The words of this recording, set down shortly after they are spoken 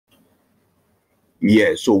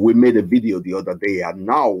Yeah, so we made a video the other day, and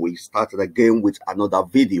now we started again with another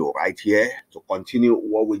video right here to continue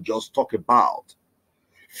what we just talked about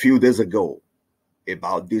a few days ago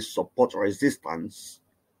about this support resistance,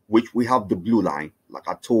 which we have the blue line, like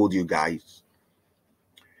I told you guys.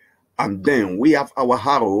 And then we have our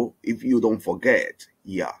arrow, if you don't forget.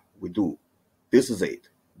 Yeah, we do. This is it.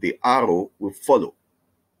 The arrow will follow.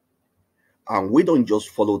 And we don't just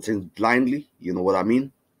follow things blindly, you know what I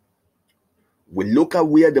mean? We look at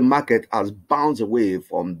where the market has bounced away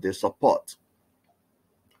from the support.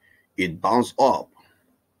 It bounced up,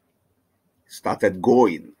 started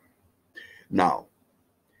going. Now,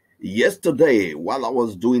 yesterday, while I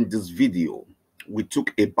was doing this video, we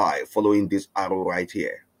took a buy following this arrow right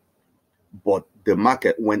here. But the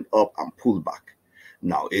market went up and pulled back.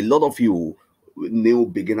 Now, a lot of you new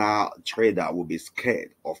beginner trader will be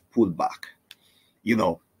scared of pullback. You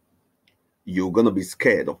know, you're going to be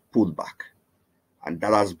scared of pullback. And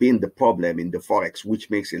that has been the problem in the Forex,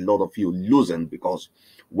 which makes a lot of you losing, because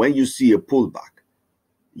when you see a pullback,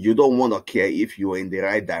 you don't want to care if you're in the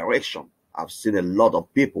right direction. I've seen a lot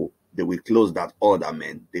of people, they will close that order,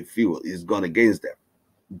 man. They feel it's gone against them.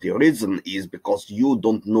 The reason is because you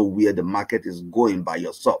don't know where the market is going by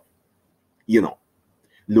yourself. You know,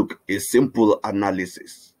 look, a simple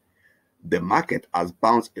analysis. The market has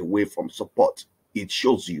bounced away from support. It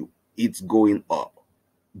shows you it's going up.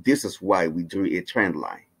 This is why we drew a trend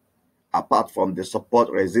line. Apart from the support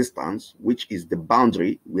resistance, which is the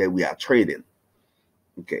boundary where we are trading.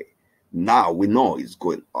 Okay, now we know it's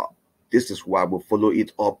going up. This is why we follow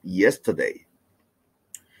it up yesterday.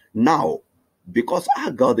 Now, because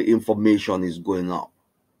I got the information is going up,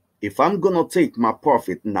 if I'm going to take my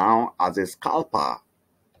profit now as a scalper,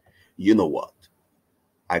 you know what?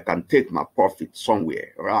 I can take my profit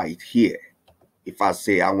somewhere right here. If I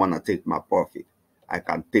say I want to take my profit, I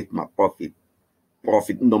can take my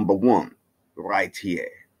profit number one right here.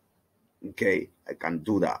 Okay, I can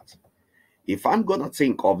do that. If I'm going to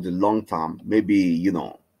think of the long term, maybe, you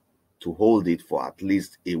know, to hold it for at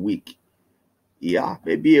least a week. Yeah,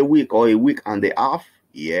 maybe a week or a week and a half.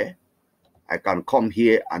 Yeah, I can come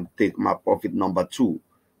here and take my profit number two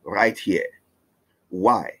right here.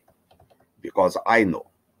 Why? Because I know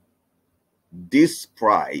this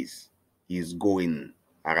price is going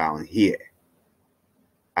around here.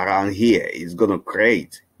 Around here is going to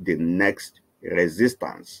create the next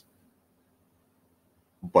resistance.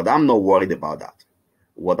 But I'm not worried about that.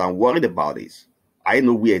 What I'm worried about is I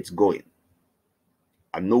know where it's going.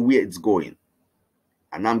 I know where it's going.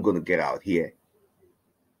 And I'm going to get out here.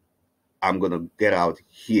 I'm going to get out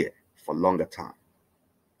here for longer time.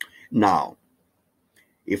 Now,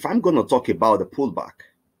 if I'm going to talk about the pullback,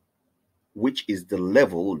 which is the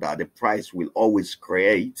level that the price will always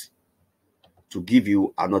create to give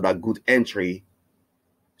you another good entry.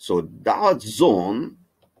 So that zone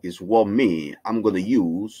is what I'm going to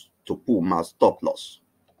use to pull my stop loss.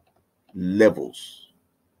 Levels,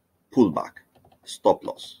 pullback, stop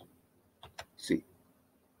loss. See,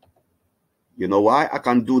 you know why I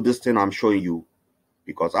can do this thing I'm showing you?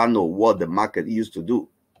 Because I know what the market used to do.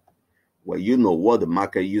 When you know what the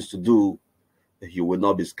market used to do, you will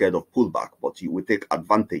not be scared of pullback, but you will take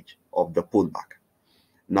advantage of the pullback.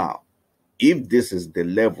 Now, if this is the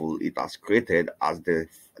level it has created as the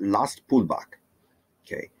last pullback,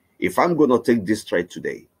 okay, if I'm going to take this trade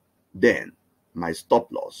today, then my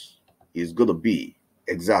stop loss is going to be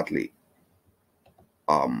exactly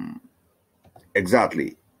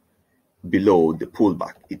below the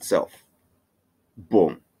pullback itself.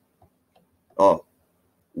 Boom.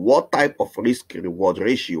 What type of risk reward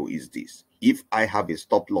ratio is this? If I have a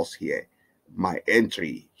stop loss here, my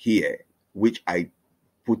entry here, which I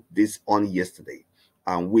put this on yesterday,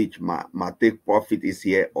 and which my take profit is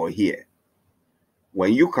here or here.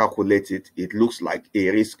 When you calculate it, it looks like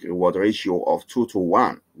a risk reward ratio of 2 to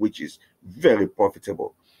 1, which is very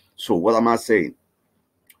profitable. So what am I saying?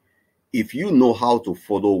 If you know how to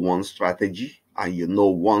follow one strategy and you know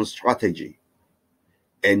one strategy,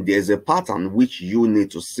 and there's a pattern which you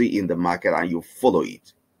need to see in the market and you follow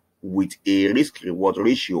it with a risk reward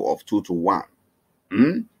ratio of 2 to 1,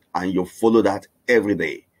 and you follow that every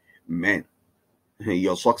day, man,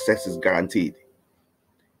 your success is guaranteed.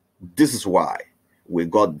 This is why we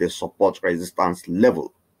got the support resistance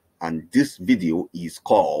level, and this video is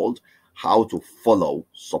called how to follow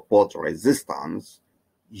support resistance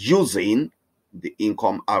using the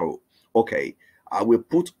income arrow. Okay, I will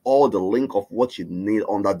put all the link of what you need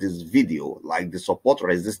under this video, like the support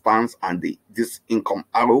resistance and this income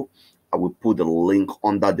arrow. I will put the link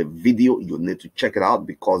under the video. You need to check it out,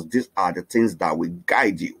 because these are the things that will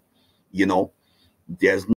guide you. You know, there's